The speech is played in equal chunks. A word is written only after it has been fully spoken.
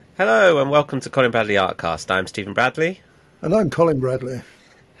Hello and welcome to Colin Bradley Artcast. I'm Stephen Bradley. And I'm Colin Bradley.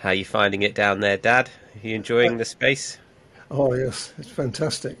 How are you finding it down there, Dad? Are you enjoying the space? Oh yes, it's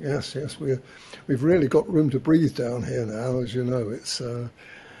fantastic. Yes, we've really got room to breathe down here now. As you know, it's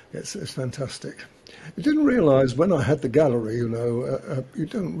fantastic. I didn't realise when I had the gallery, you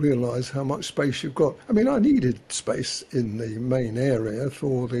don't realise how much space you've got. I mean, I needed space in the main area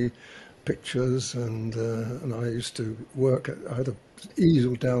for the pictures, and I used to work. I had an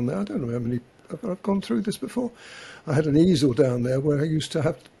easel down there. I don't know how many. I've gone through this before. I had an easel down there where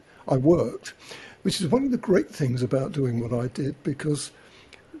I worked, which is one of the great things about doing what I did, because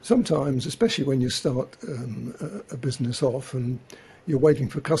sometimes, especially when you start a business off and you're waiting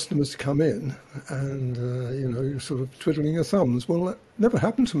for customers to come in and, you're sort of twiddling your thumbs. Well, that never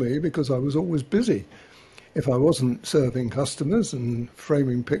happened to me because I was always busy. If I wasn't serving customers and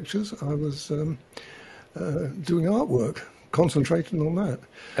framing pictures, I was doing artwork, concentrating on that.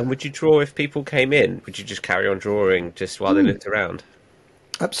 And would you draw if people came in? Would you just carry on drawing just while they looked around?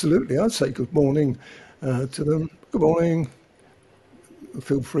 Absolutely. I'd say good morning to them. Good morning.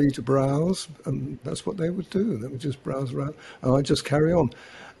 Feel free to browse. And that's what they would do. They would just browse around. And I'd just carry on.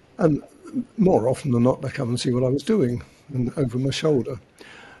 And more often than not, they come and see what I was doing and over my shoulder.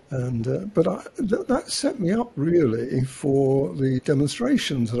 And but that set me up really for the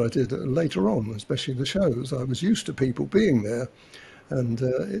demonstrations that I did later on, especially the shows. I was used to people being there, and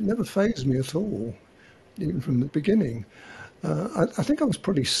it never fazed me at all, even from the beginning. I think I was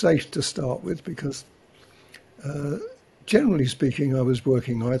pretty safe to start with because, generally speaking, I was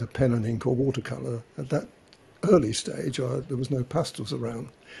working either pen and ink or watercolour. At that early stage, there was no pastels around.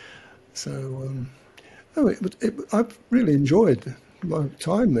 So I've really enjoyed my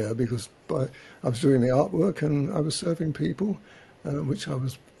time there because I was doing the artwork and I was serving people, which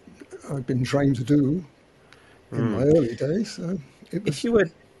I'd been trained to do in my early days. So it was.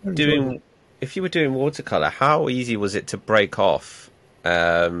 If you were doing watercolour, how easy was it to break off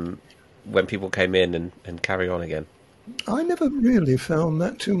when people came in and carry on again? I never really found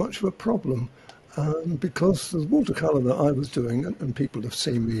that too much of a problem because the watercolour that I was doing, and people have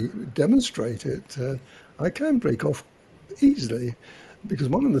seen me demonstrate it, I can break off easily, because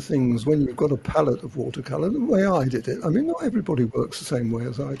one of the things when you've got a palette of watercolour, the way I did it, I mean, not everybody works the same way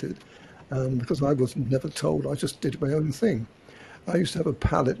as I did, because I was never told, I just did my own thing. I used to have a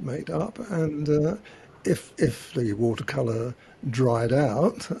palette made up, and if the watercolour dried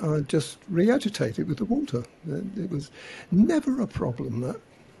out, I'd just re-agitate it with the water. It was never a problem, that.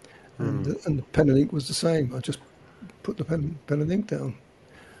 And the pen and ink was the same. I just put the pen and ink down.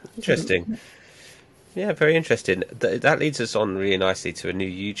 Interesting. So, yeah, very interesting. That leads us on really nicely to a new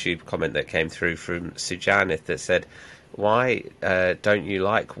YouTube comment that came through from Sujanith that said, why don't you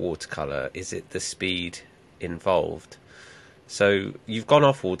like watercolour? Is it the speed involved? So you've gone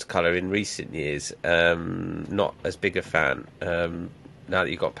off watercolour in recent years, not as big a fan. Now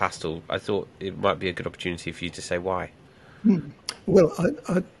that you've got pastel, I thought it might be a good opportunity for you to say why. Well,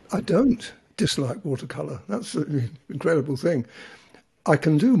 I don't dislike watercolour. That's the incredible thing. I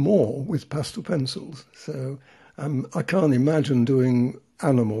can do more with pastel pencils. So I can't imagine doing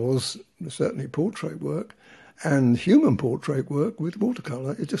animals, certainly portrait work, and human portrait work with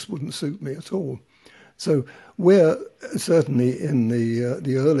watercolour. It just wouldn't suit me at all. So where certainly in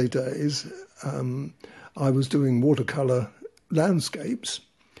the early days, I was doing watercolour landscapes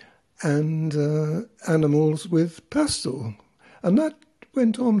and animals with pastel, and that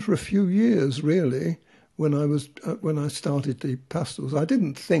went on for a few years really. When I started the pastels, I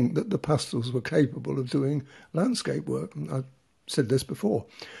didn't think that the pastels were capable of doing landscape work. I've said this before.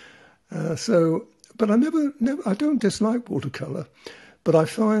 But I don't dislike watercolour. But I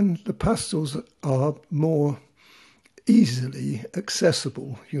find the pastels are more easily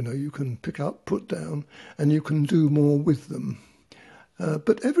accessible. You can pick up, put down, and you can do more with them.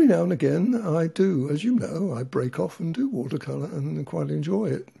 But every now and again, I do, as you know, I break off and do watercolour and quite enjoy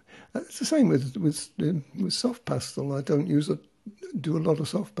it. It's the same with soft pastel. I don't do a lot of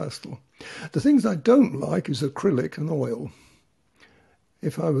soft pastel. The things I don't like is acrylic and oil.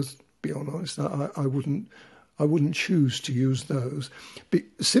 If I was, be honest, I wouldn't choose to use those,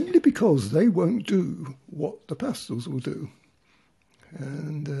 simply because they won't do what the pastels will do.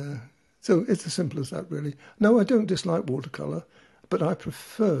 And so it's as simple as that, really. No, I don't dislike watercolour, but I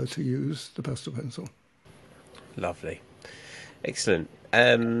prefer to use the pastel pencil. Lovely. Excellent.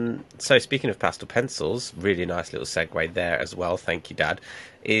 So speaking of pastel pencils, really nice little segue there as well, thank you, Dad,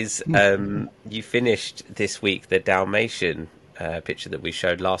 is you finished this week the Dalmatian picture that we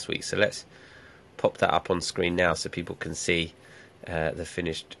showed last week. So let's pop that up on screen now so people can see the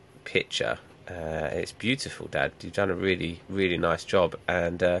finished picture. It's beautiful, Dad. You've done a really, really nice job.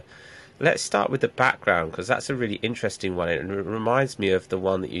 And let's start with the background, because that's a really interesting one. It reminds me of the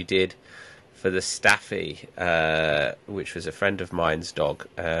one that you did for the Staffy, which was a friend of mine's dog,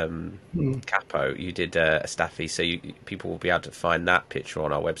 Capo. You did a Staffy, so people will be able to find that picture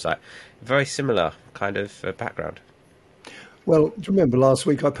on our website. Very similar kind of background. Well, do you remember last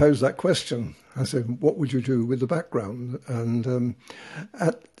week I posed that question? I said, what would you do with the background? And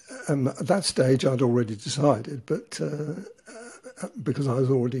at that stage, I'd already decided, but because I was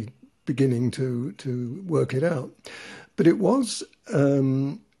already beginning to work it out. But it was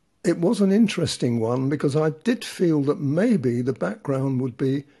an interesting one, because I did feel that maybe the background would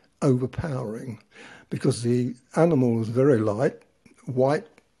be overpowering, because the animal was very light, white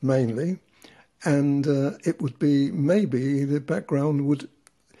mainly, and it would be, maybe the background would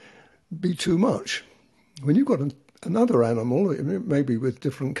be too much. When you've got another animal, maybe with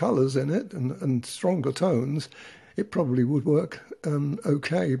different colours in it and stronger tones, it probably would work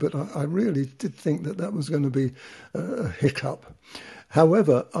okay, but I really did think that was going to be a hiccup.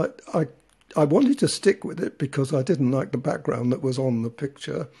 However, I wanted to stick with it because I didn't like the background that was on the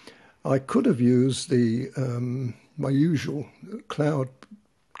picture. I could have used the my usual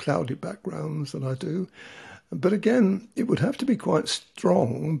cloudy backgrounds that I do, but again, it would have to be quite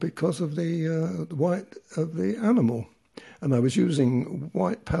strong because of the white of the animal, and I was using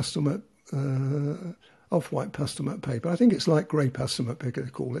white pastel matte, off-white pastel matte paper. I think it's like grey pastel matte paper, they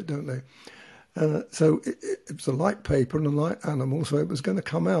call it, don't they? So it was a light paper and a light animal, so it was going to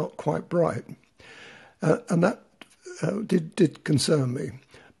come out quite bright. And that did concern me.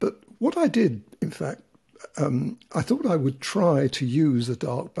 But what I did, in fact, I thought I would try to use a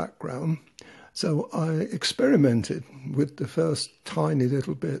dark background. So I experimented with the first tiny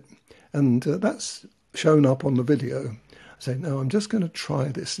little bit, and that's shown up on the video. I say, no, I'm just going to try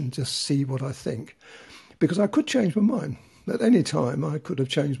this and just see what I think. Because I could change my mind. At any time, I could have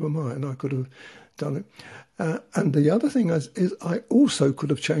changed my mind. I could have done it. And the other thing is I also could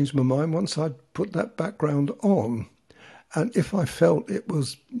have changed my mind once I'd put that background on. And if I felt it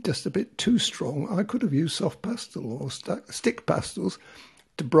was just a bit too strong, I could have used soft pastel or stick pastels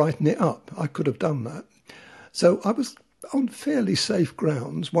to brighten it up. I could have done that. So I was on fairly safe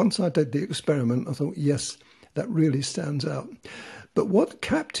grounds. Once I did the experiment, I thought, yes, that really stands out. But what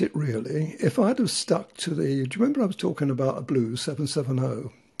capped it really, if I'd have stuck to do you remember I was talking about a blue 770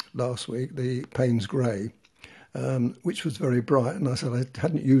 last week, the Payne's Grey, which was very bright, and I said I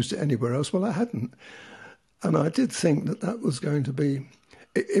hadn't used it anywhere else. Well, I hadn't. And I did think that was going to be,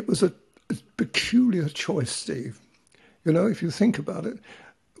 it was a peculiar choice, Steve. You know, if you think about it,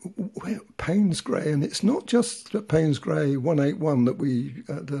 Payne's Grey, and it's not just the Payne's Grey 181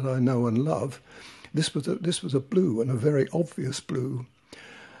 that I know and love. This was a blue, and a very obvious blue.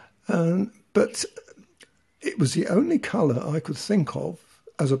 But it was the only colour I could think of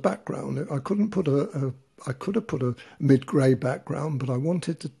as a background. I couldn't put I could have put a mid-grey background, but I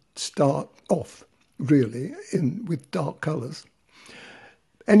wanted to start off really with dark colours.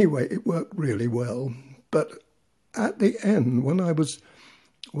 Anyway, it worked really well. But at the end, when I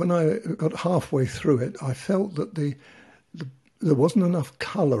got halfway through it, I felt that there wasn't enough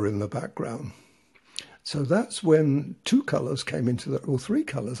colour in the background. So that's when two colours came into or three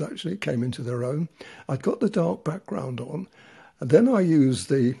colours actually came into their own. I'd got the dark background on, and then I used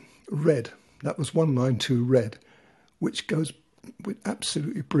the red. That was 192 red, which goes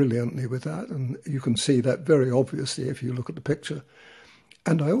absolutely brilliantly with that, and you can see that very obviously if you look at the picture.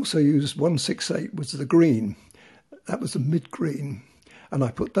 And I also used 168, which is the green. That was the mid-green, and I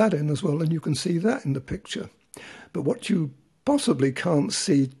put that in as well, and you can see that in the picture. But what you possibly can't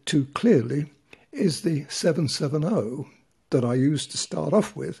see too clearly is the 770 that I used to start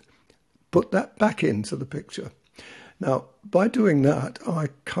off with. Put that back into the picture. Now, by doing that, I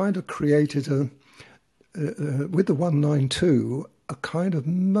kind of created with the 192, a kind of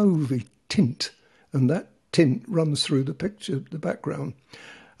mauvey tint, and that tint runs through the picture, the background.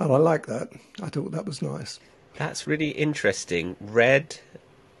 And I like that. I thought that was nice. That's really interesting. Red,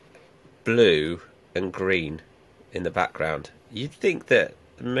 blue, and green in the background. You'd think that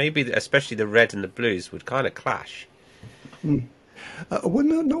maybe, especially the red and the blues, would kind of clash. Well,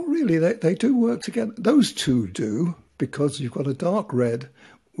 no, not really. They do work together. Those two do, because you've got a dark red,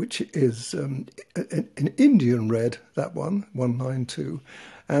 which is an Indian red, that one, 192,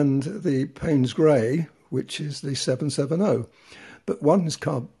 and the Payne's Grey, which is the 770. But one's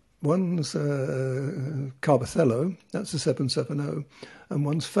Carbothello, that's the 770, and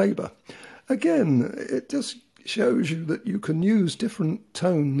one's Faber. Again, it just shows you that you can use different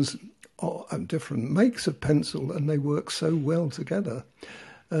tones and different makes of pencil, and they work so well together.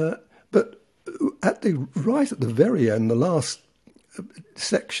 But right at the very end, the last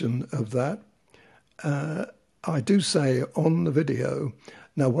section of that, I do say on the video,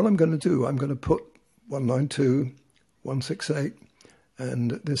 now what I'm going to do, I'm going to put 192, 168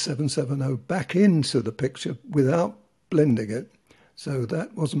 and the 770 back into the picture without blending it. So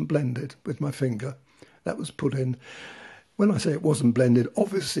that wasn't blended with my finger. That was put in. When I say it wasn't blended,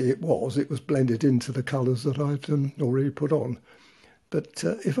 obviously it was blended into the colours that I'd already put on. But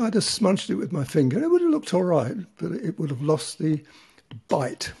if I'd have smudged it with my finger, it would have looked all right, but it would have lost the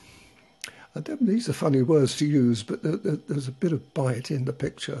bite. These are funny words to use, but there's a bit of bite in the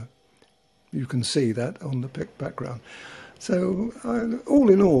picture. You can see that on the background. So all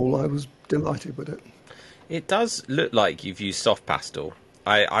in all, I was delighted with it. It does look like you've used soft pastel.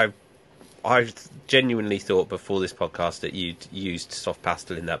 I genuinely thought before this podcast that you'd used soft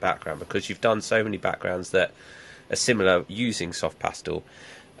pastel in that background, because you've done so many backgrounds that are similar using soft pastel,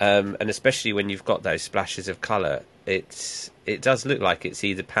 and especially when you've got those splashes of colour, it does look like it's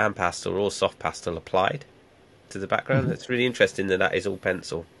either pan pastel or soft pastel applied to the background. That's really interesting that is all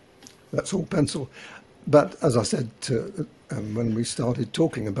pencil. That's all pencil. But as I said when we started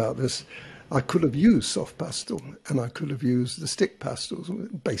talking about this, I could have used soft pastel and I could have used the stick pastels,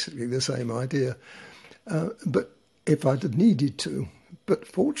 basically the same idea. But if I'd have needed to, but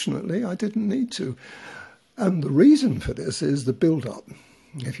fortunately I didn't need to. And the reason for this is the build-up.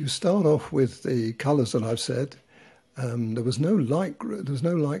 If you start off with the colours that I've said, there was no light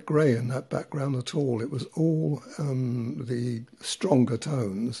grey in that background at all. It was all the stronger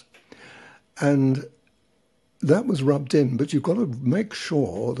tones. And that was rubbed in, but you've got to make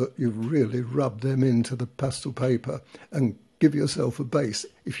sure that you really rub them into the pastel paper and give yourself a base.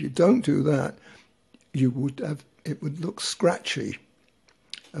 If you don't do that, it would look scratchy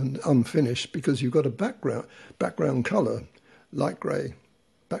and unfinished, because you've got a background colour, light grey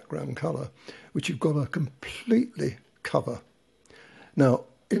background colour, which you've got to completely cover. Now,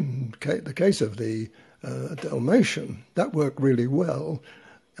 in the case of the Dalmatian, that worked really well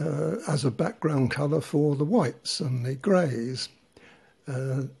as a background colour for the whites and the greys,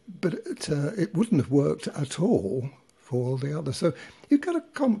 but it wouldn't have worked at all for the others. So you've got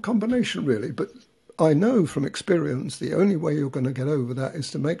a combination really, but I know from experience the only way you're going to get over that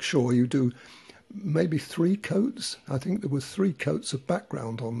is to make sure you do maybe 3 coats. I think there were 3 coats of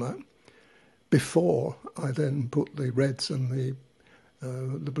background on that before I then put the reds and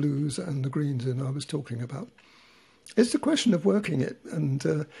the blues and the greens in I was talking about. It's a question of working it,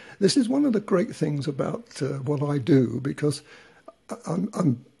 and this is one of the great things about what I do, because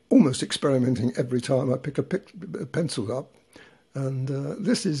I'm almost experimenting every time I pick a pencil up, and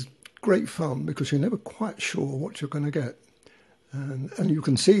this is great fun because you're never quite sure what you're going to get. And you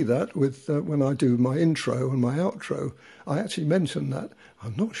can see that with when I do my intro and my outro, I actually mention that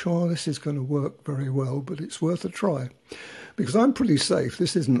I'm not sure this is going to work very well, but it's worth a try, because I'm pretty safe.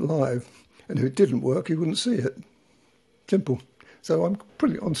 This isn't live, and if it didn't work, you wouldn't see it. Simple. So I'm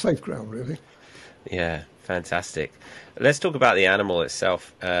pretty on safe ground, really. Yeah, fantastic. Let's talk about the animal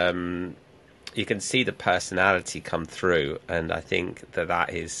itself. You can see the personality come through, and I think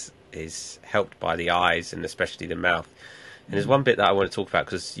that is helped by the eyes and especially the mouth. And there's one bit that I want to talk about,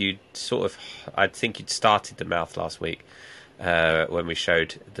 because I think you'd started the mouth last week when we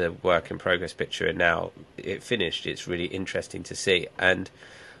showed the work in progress picture, and now it finished. It's really interesting to see. And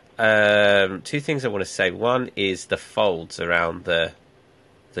 2 things I want to say. One is the folds around the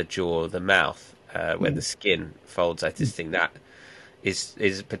jaw, the mouth, where the skin folds. I just think that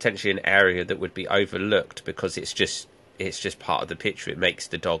is potentially an area that would be overlooked, because it's just part of the picture. It makes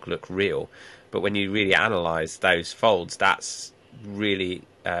the dog look real. But when you really analyse those folds, that's really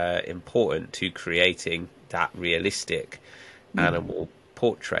important to creating that realistic animal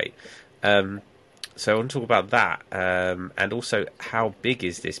portrait. So I want to talk about that, and also how big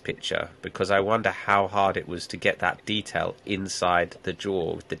is this picture, because I wonder how hard it was to get that detail inside the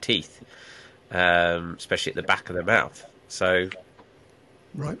jaw with the teeth, especially at the back of the mouth. So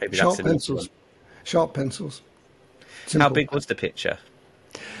right, maybe sharp that's pencils. Sharp pencils. Simple. How big was the picture?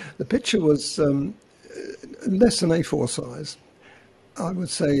 The picture was less than A4 size. I would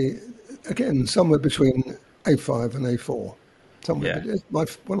say, again, somewhere between A5 and A4. Somewhere. Yeah.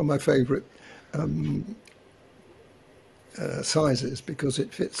 It's one of my favourite sizes, because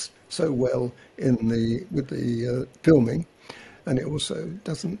it fits so well with the filming, and it also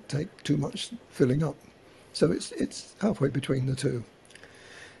doesn't take too much filling up. So it's halfway between the two.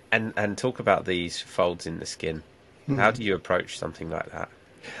 And talk about these folds in the skin. How do you approach something like that?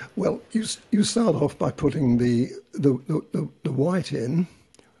 Well, you start off by putting the white in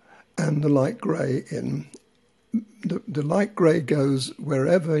and the light grey in, the light grey goes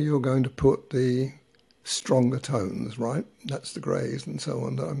wherever you're going to put the stronger tones, right? That's the greys and so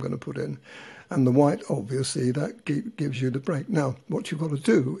on that I'm going to put in. And the white, obviously, that gives you the break. Now, what you've got to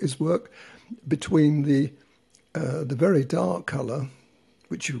do is work between the very dark colour,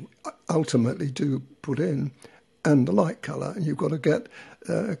 which you ultimately do put in, and the light colour. And you've got to get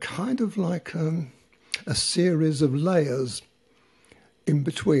kind of like a series of layers in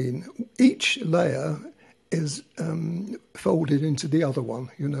between. Each layer is folded into the other one,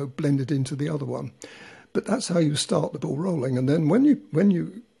 blended into the other one. But that's how you start the ball rolling. And then when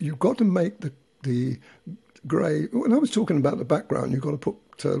you've got to make the grey. When I was talking about the background, you've got to put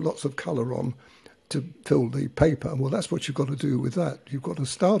lots of colour on to fill the paper. Well, that's what you've got to do with that. You've got to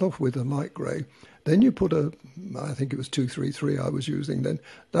start off with a light grey. Then you put I think it was 233 I was using then,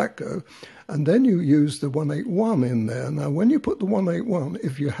 that go. And then you use the 181 in there. Now, when you put the 181,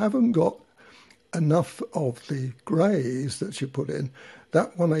 if you haven't got enough of the greys that you put in,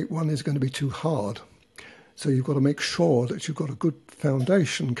 that 181 is going to be too hard. So you've got to make sure that you've got a good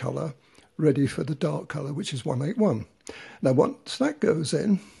foundation colour ready for the dark colour, which is 181. Now, once that goes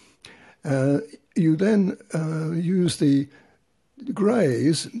in, you then use the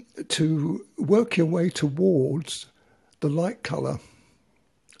greys to work your way towards the light colour,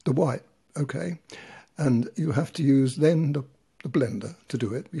 the white, okay? And you have to use then the blender to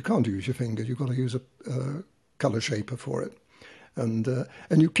do it. You can't use your finger. You've got to use a colour shaper for it. And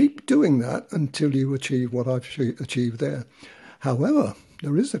you keep doing that until you achieve what I've achieved there. However,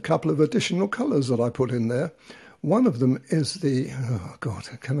 there is a couple of additional colours that I put in there. One of them is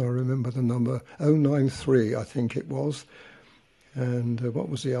can I remember the number? 093, I think it was. And what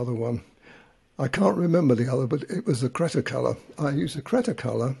was the other one? I can't remember the other, but it was a Watercolour. I used a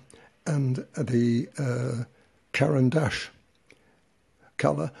Watercolour and the Caran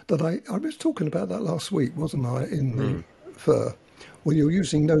colour that I was talking about that last week, wasn't I, in the fur? Well, you're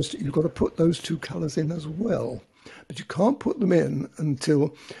using those, you've got to put those two colours in as well. But you can't put them in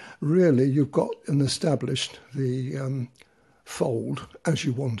until really you've got and established the fold as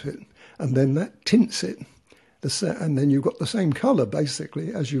you want it. And then that tints it. And then you've got the same colour,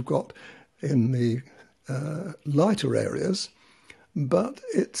 basically, as you've got in the lighter areas, but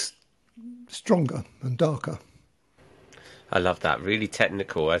it's stronger and darker. I love that. Really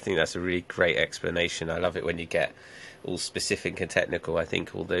technical. I think that's a really great explanation. I love it when you get all specific and technical. I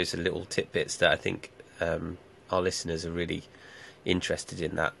think all those are little tidbits that I think our listeners are really interested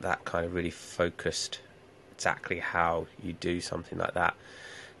in, that kind of really focused, exactly how you do something like that.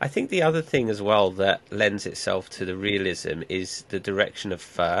 I think the other thing as well that lends itself to the realism is the direction of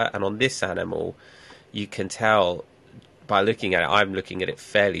fur. And on this animal, you can tell by looking at it, I'm looking at it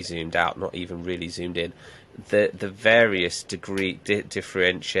fairly zoomed out, not even really zoomed in, the various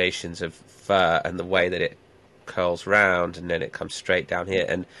differentiations of fur and the way that it curls round and then it comes straight down here.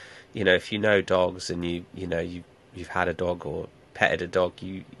 And if you know dogs and you've had a dog or petted a dog,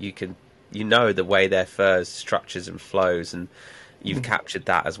 you know the way their fur structures and flows, and you've captured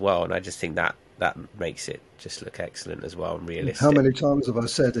that as well. And I just think that makes it just look excellent as well and realistic. How many times have I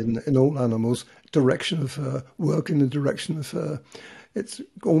said in all animals, direction of fur, work in the direction of fur? It's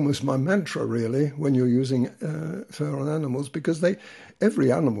almost my mantra, really, when you're using fur on animals, because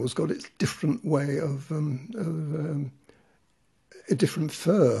every animal's got its different way of a different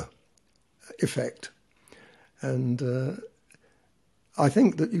fur effect. And I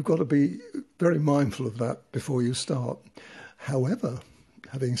think that you've got to be very mindful of that before you start. However,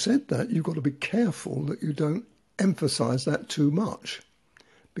 having said that, you've got to be careful that you don't emphasise that too much,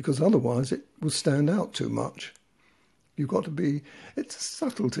 because otherwise it will stand out too much. You've got to be... It's a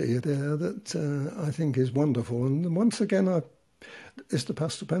subtlety there that I think is wonderful. And once again, it's the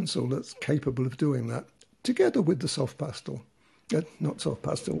pastel pencil that's capable of doing that, together with the soft pastel. Not soft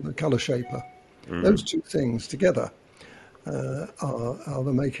pastel, the colour shaper. Those two things together are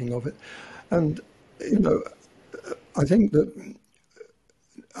the making of it. And, I think that...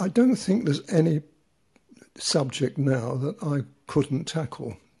 I don't think there's any subject now that I couldn't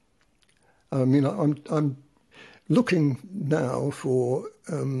tackle. I mean, I'm looking now for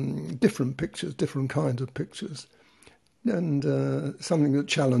different pictures, different kinds of pictures, and something that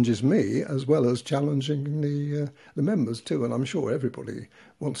challenges me as well as challenging the members too. And I'm sure everybody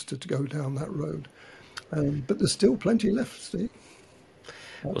wants to go down that road, but there's still plenty left. Steve.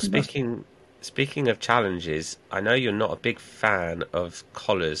 Well, speaking of challenges, I know you're not a big fan of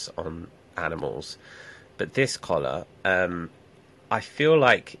collars on animals, but this collar, I feel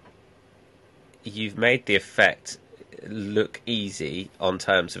like you've made the effect look easy on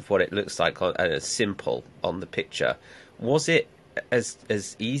terms of what it looks like and simple on the picture. Was it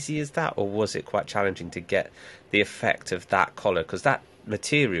as easy as that, or was it quite challenging to get the effect of that collar? Because that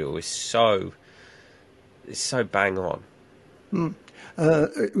material is so bang on.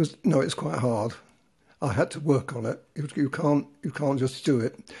 It was no, it's quite hard. I had to work on it. You can't just do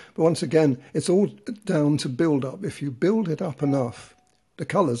it. But once again, it's all down to build up. If you build it up enough, the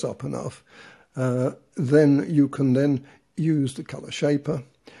colours up enough, then you can then use the colour shaper.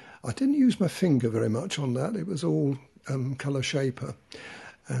 I didn't use my finger very much on that. It was all colour shaper,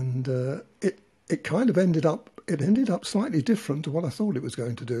 and it kind of ended up. It ended up slightly different to what I thought it was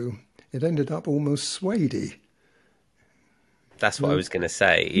going to do. It ended up almost suede-y. That's what I was going to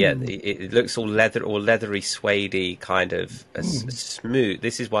say. Yeah, it looks all leathery, suede-y, kind of smooth.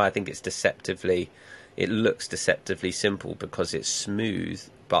 This is why I think it looks deceptively simple, because it's smooth.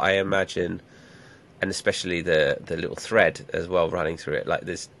 But I imagine, and especially the little thread as well running through it, like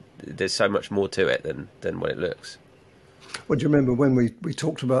there's so much more to it than what it looks. Well, do you remember when we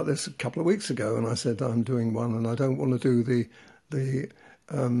talked about this a couple of weeks ago, and I said I'm doing one, and I don't want to do the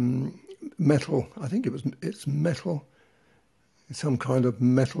metal. I think it's metal. Some kind of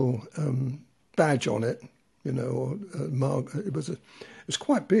metal badge on it, or it was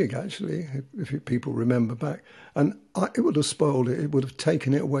quite big actually, if people remember back, and it would have spoiled it. It would have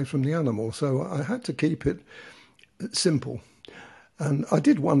taken it away from the animal, so I had to keep it simple. And I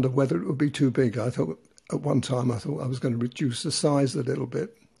did wonder whether it would be too big. I thought at one time I was going to reduce the size a little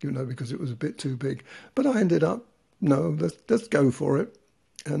bit, because it was a bit too big. But I ended up, no, let's go for it,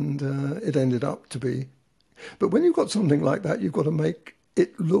 and it ended up to be. But when you've got something like that, you've got to make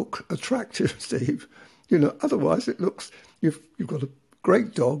it look attractive, Steve. Otherwise it looks, you've got a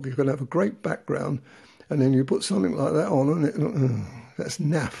great dog, you're going to have a great background, and then you put something like that on, and that's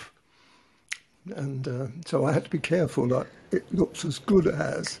naff. And so I had to be careful that it looks as good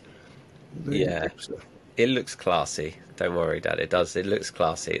as the picture. It looks classy. Don't worry, Dad. It does. It looks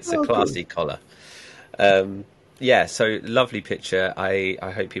classy. It's a classy collar. So lovely picture. I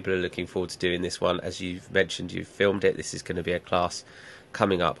hope people are looking forward to doing this one. As you've mentioned, you've filmed it. This is going to be a class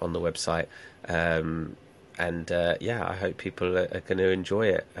coming up on the website. I hope people are going to enjoy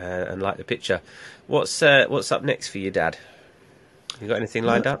it and like the picture. What's up next for you, Dad? You got anything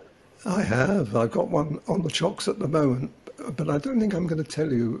lined up? I have. I've got one on the chocks at the moment, but I don't think I'm going to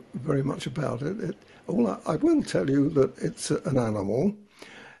tell you very much about it. I will tell you that it's an animal.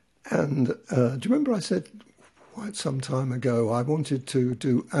 And do you remember I said quite some time ago I wanted to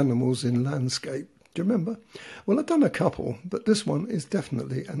do animals in landscape? Do you remember? Well, I've done a couple, but this one is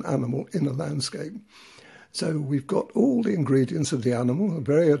definitely an animal in a landscape. So we've got all the ingredients of the animal, a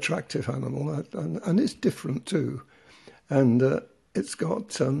very attractive animal, and it's different too. And it's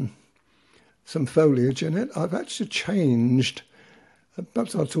got some foliage in it. I've actually changed,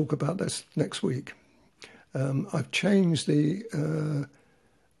 perhaps I'll talk about this next week. I've changed the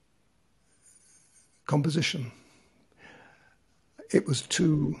composition. It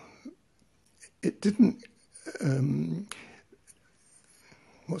didn't,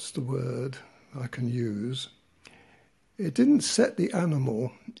 what's the word I can use? It didn't set the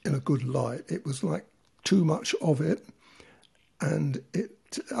animal in a good light. It was like too much of it. And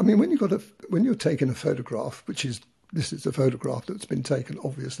when you're taking a photograph, this is a photograph that's been taken,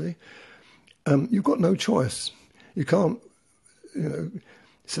 obviously, you've got no choice. You can't,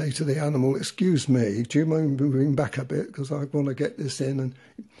 say to the animal, "Excuse me, do you mind moving back a bit because I want to get this in?" And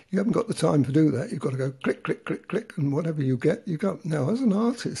you haven't got the time to do that. You've got to go click, click, click, click, and whatever you get, you go. Now, as an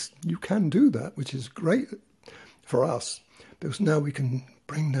artist, you can do that, which is great for us, because now we can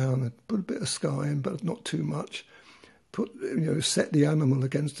bring down and put a bit of sky in, but not too much. Set the animal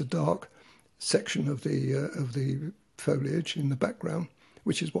against a dark section of the foliage in the background,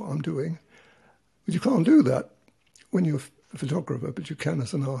 which is what I'm doing. But you can't do that when you're a photographer, but you can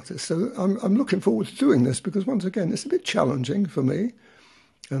as an artist. So I'm looking forward to doing this, because once again, it's a bit challenging for me,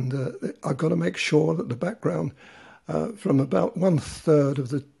 and I've got to make sure that the background, from about 1/3 of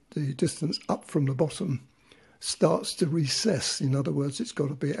the distance up from the bottom, starts to recess. In other words, it's got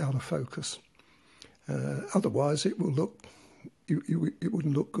to be out of focus. Otherwise, it will look. It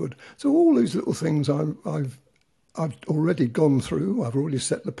wouldn't look good. So all these little things I've already gone through. I've already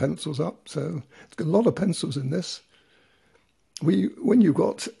set the pencils up. So it's got a lot of pencils in this. When you've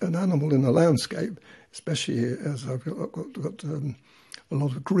got an animal in a landscape, especially as I've got a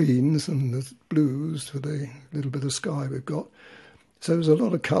lot of greens and the blues for the little bit of sky we've got. So there's a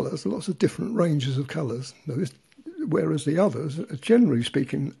lot of colours, lots of different ranges of colours. Whereas the others, generally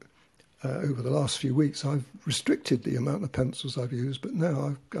speaking, over the last few weeks, I've restricted the amount of pencils I've used, but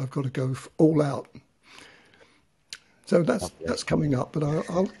now I've got to go all out. So that's coming up, but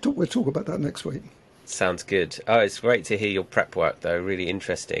we'll talk about that next week. Sounds good. Oh, it's great to hear your prep work, though. Really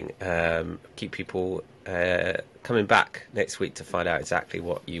interesting. Keep people coming back next week to find out exactly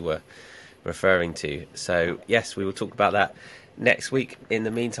what you were referring to. So, yes, we will talk about that next week. In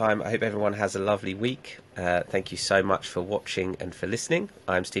the meantime, I hope everyone has a lovely week. Thank you so much for watching and for listening.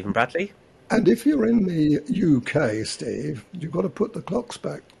 I'm Stephen Bradley. And if you're in the UK, Steve, you've got to put the clocks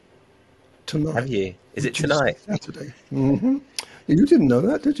back tonight. Have you? Is it tonight? Saturday. Mm-hmm. You didn't know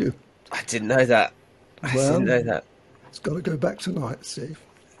that, did you? I didn't know that. I didn't know that. It's got to go back tonight, Steve.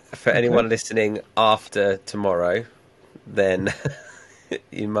 For anyone listening after tomorrow, then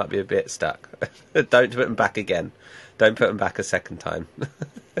you might be a bit stuck. Don't put them back again. Don't put them back a second time.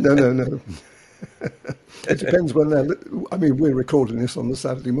 No. It depends when they're... I mean, we're recording this on the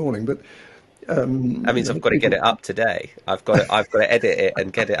Saturday morning, but... that means I've got to get it up today. I've got to edit it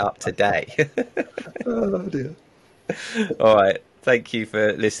and get it up today. Oh, dear. All right. Thank you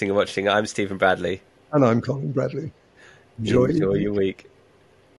for listening and watching. I'm Stephen Bradley. And I'm Colin Bradley. Enjoy your week.